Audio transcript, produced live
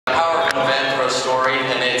an event or a story,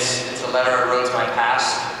 and it's a letter I wrote to my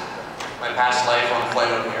past life on the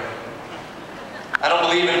flight over here. I don't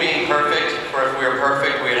believe in being perfect, for if we were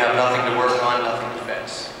perfect, we'd have nothing to work on, nothing to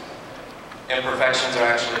fix. Imperfections are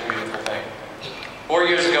actually a beautiful thing. 4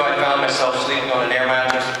 years ago, I found myself sleeping on an air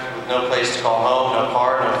mattress with no place to call home, no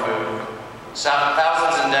car, no food.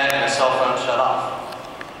 Thousands in debt and a cell phone shut off.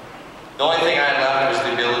 The only thing I had left was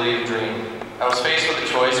the ability to dream. I was faced with a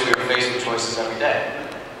choice. We were faced with choices every day.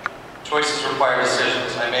 Choices require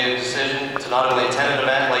decisions. I made a decision to not only attend an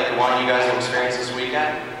event like the one you guys will experience this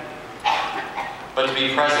weekend, but to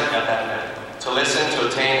be present at that event, to listen, to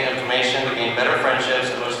attain information, to gain better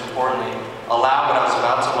friendships, and most importantly, allow what I was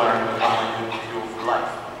about to learn to become my new fuel for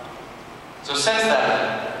life. So since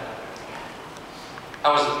then,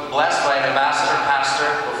 I was blessed by an ambassador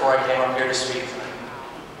pastor before I came up here to speak tonight.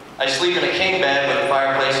 I sleep in a king bed with a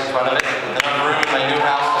fireplace in front of it, and then I have a room in my new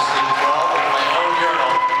house to sleep as well, with my own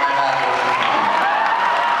urinal in my bathroom.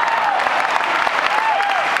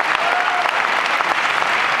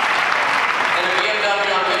 And a BMW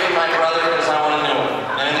I'm giving my brother because I want a new one.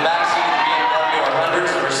 And in the backseat of the BMW are hundreds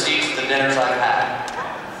of receipts of the dinners I've had.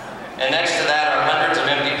 And next to that are hundreds of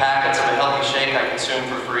empty packets of a healthy shake I consume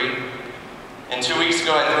for free. And 2 weeks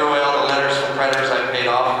ago, I threw away all the letters from creditors I paid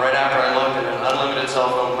off right after I looked at an unlimited cell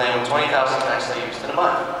phone plan with 20,000 texts I used in a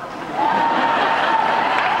month.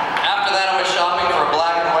 After that, I went shopping for a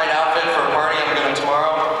black and white outfit for a party I'm doing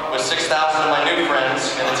tomorrow with 6,000 of my new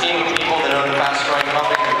friends and a team of people that own the fast-growing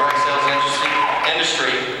company in the direct sales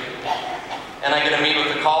industry. And I get to meet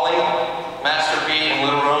with The Calling, Master P, and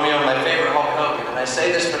Little Romeo, and my favorite Hulk Hogan. And I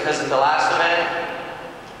say this because at the last event,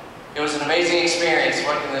 it was an amazing experience.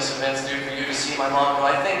 What can this event do for you to see my mom go,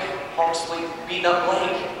 I think Hulk's beating up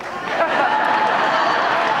Blake.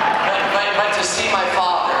 but to see my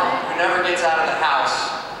father, who never gets out of the house,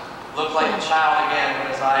 look like a child again when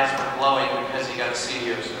his eyes were glowing because he got a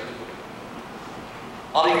CEO shirt.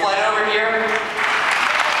 On the flight over here,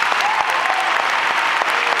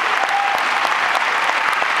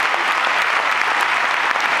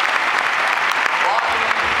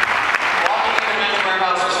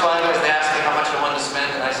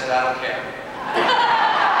 I don't care.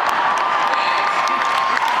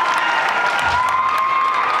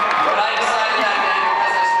 But I decided that day,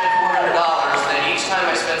 because I spent $400, that each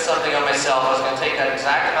time I spent something on myself, I was going to take that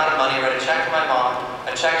exact amount of money, write a check to my mom,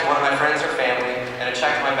 a check to one of my friends or family, and a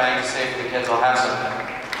check to my bank to save for the kids I'll have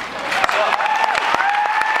someday. So,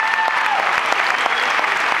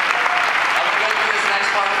 I'm going to go through this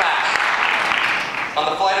next part fast.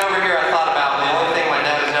 On the flight over here, I thought about the only thing my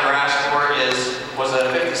dad has ever asked for was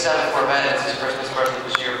a 57 Corvette. It's his Christmas present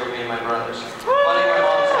this year for me and my brothers. Funding my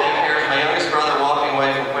mom's daycare is my youngest brother walking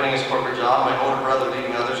away from quitting his corporate job, my older brother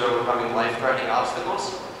leading others overcoming life-threatening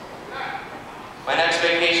obstacles. My next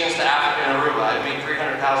vacation is to Africa and Aruba. I made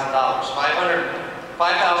 $300,000.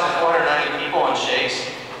 5,490 people on shakes.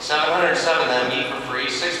 707 of them eat for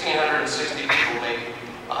free. 1,660 people make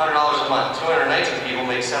 $100 a month. 219 people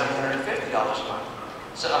make $750 a month.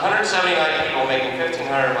 So 179 people making $1,500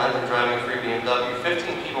 a month and driving a free BMW.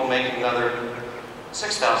 15 people making another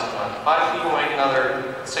 $6,000 a month. 5 people making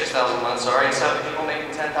another $6,000 a month, sorry, and 7 people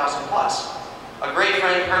making $10,000 plus. A great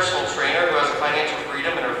friend, personal trainer, who has a financial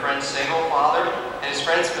freedom, and her friend's single father, and his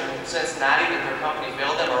friends from Cincinnati that their company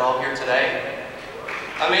failed them are all here today.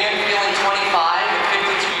 A man feeling 25 and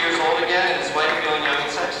 52 years old again, and his wife feeling young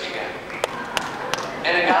and sexy again.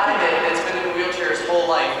 And a guy that's been in a wheelchair his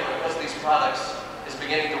whole life, and because of these products, is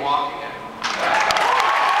beginning to walk again.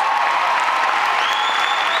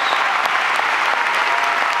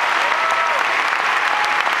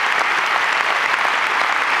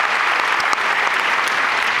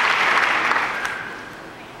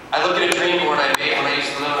 I look at a dream board I made when I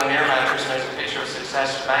used to live on an air mattress, and there's a picture of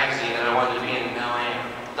Success magazine that I wanted to be in, and now I am.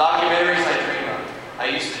 Documentaries I dream of. I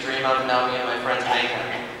used to dream of, and now me and my friends make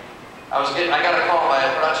them. I got a call by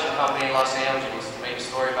a production company in Los Angeles to make a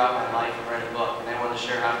story about my life and write a book, and they wanted to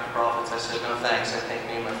share half the profits. I said, no thanks, I think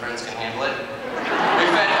me and my friends can handle it. We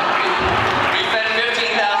fed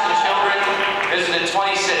 15,000 children, visited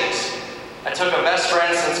 20 cities. I took a best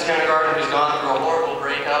friend since kindergarten who's gone through a horrible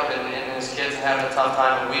breakup and his kids and having a tough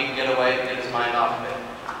time, and we can get away and get his mind off of it.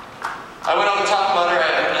 I went on the Tough Mudder.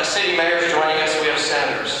 A city mayor's joining us, we have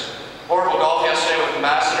senators. Horrible golf yesterday with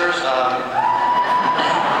ambassadors.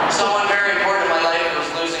 Someone very important in my life was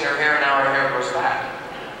losing her hair, and now her hair grows back.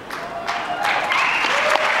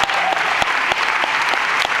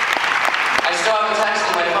 I still have a text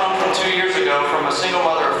on my phone from 2 years ago from a single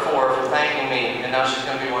mother of 4 for thanking me, and now she's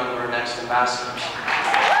going to be one of our next ambassadors.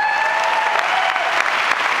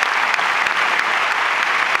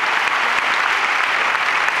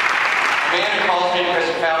 man who calls me because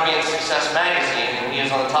he found me in Success Magazine, and he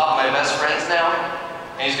is on the top of my best friends now,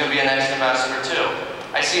 and he's going to be an next ambassador too.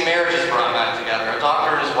 I see marriages brought back together, a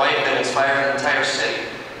doctor and his wife that inspired an entire city.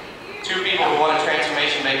 Two people who won a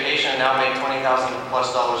transformation vacation and now make $20,000+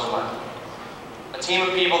 a month. A team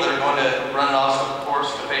of people that are going to run an obstacle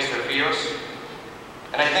course to face their fears.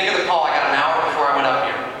 And I think of the call I got an hour before I went up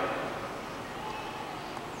here.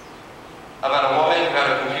 About a woman who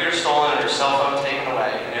had her computer stolen and her cell phone taken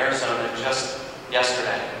away in Arizona just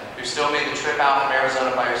yesterday, who still made the trip out from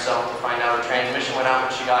Arizona by herself to find out her transmission went out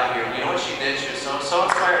when she got here. And you know what she did? She was so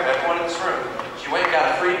inspired by everyone in this room. She went and got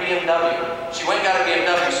a free BMW. She went and got a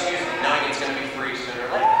BMW, excuse me, knowing it's going to be free sooner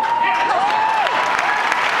or later.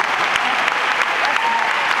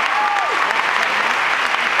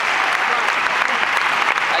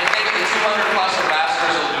 I think of the 200+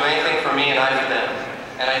 ambassadors who will do anything for me and I for them.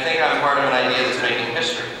 And I think I'm part of an idea that's making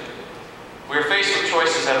history. We are faced with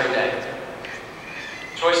choices every day.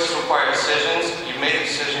 Choices require decisions. You've made the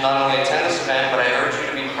decision not only to attend this event, but I urge you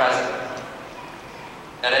to be present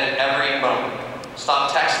at every moment.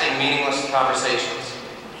 Stop texting meaningless conversations.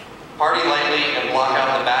 Party lightly and block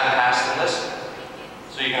out the bad past and listen.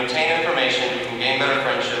 So you can obtain information, you can gain better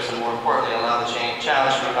friendships, and more importantly, allow the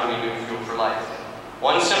challenge to become your new fuel for life.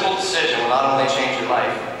 One simple decision will not only change your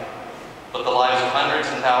life, but the lives of hundreds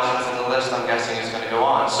and thousands, and the list, I'm guessing, is going to go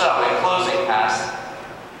on. So, in closing, past,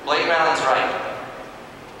 Blake Mallin's right.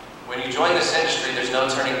 When you join this industry, there's no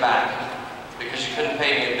turning back, because you couldn't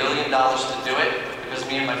pay me $1 billion to do it, because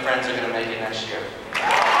me and my friends are going to make it next year.